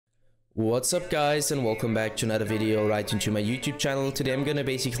What's up guys, and welcome back to another video right into my YouTube channel. Today I'm gonna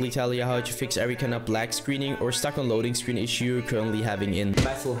basically tell you how to fix every kind of black screening or stuck on loading screen issue you're currently having in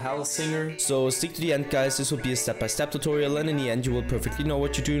Hellsinger. So stick to the end guys, this will be a step-by-step tutorial, and in the end you will perfectly know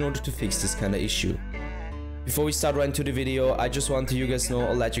what to do in order to fix this kind of issue. Before we start right into the video, I just want to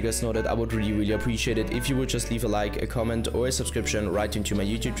let you guys know that I would really appreciate it if you would just leave a like, a comment or a subscription right into my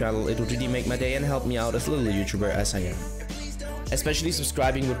YouTube channel. It would really make my day and help me out as a little YouTuber as I am. Especially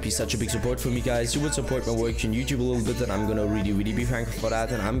subscribing would be such a big support for me guys. You would support my work on YouTube a little bit, and I'm gonna really be thankful for that,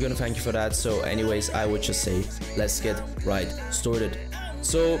 and I'm gonna thank you for that. So anyways, I would just say let's get right started.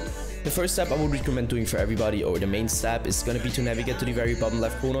 So the first step I would recommend doing for everybody, or the main step, is gonna be to navigate to the very bottom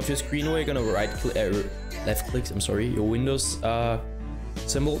left corner of your screen, where you're gonna left click your Windows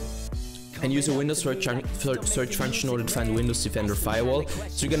symbol, and use a Windows search function in order to find Windows Defender Firewall.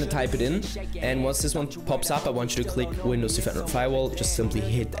 So you're gonna type it in, and once this one pops up, I want you to click Windows Defender Firewall. Just simply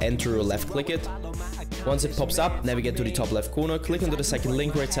hit enter or left click it. Once it pops up, navigate to the top left corner, click onto the second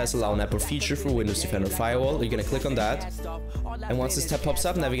link where it says allow an app or feature for Windows Defender Firewall. You're gonna click on that, and once this tab pops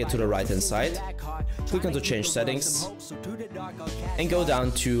up, navigate to the right hand side, click onto change settings, and go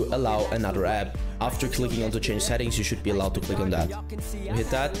down to allow another app. After clicking onto change settings, you should be allowed to click on that. You hit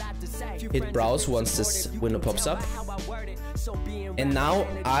that, hit browse once this window pops up, and now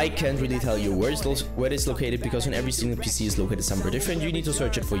I can't really tell you where it's located, because on every single PC is located somewhere different. You need to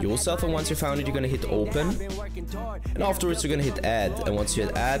search it for yourself, and once you found it, you're gonna hit open, and afterwards you're gonna hit add, and once you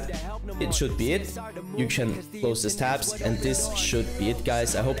hit add, it should be it. You can close these tabs, and this should be it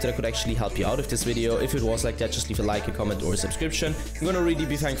guys. I hope that I could actually help you out with this video. If it was like that, just leave a like, a comment or a subscription. I'm gonna really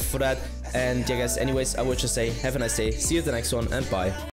be thankful for that. And yeah guys, anyways, I would just say have a nice day, see you at the next one, and bye.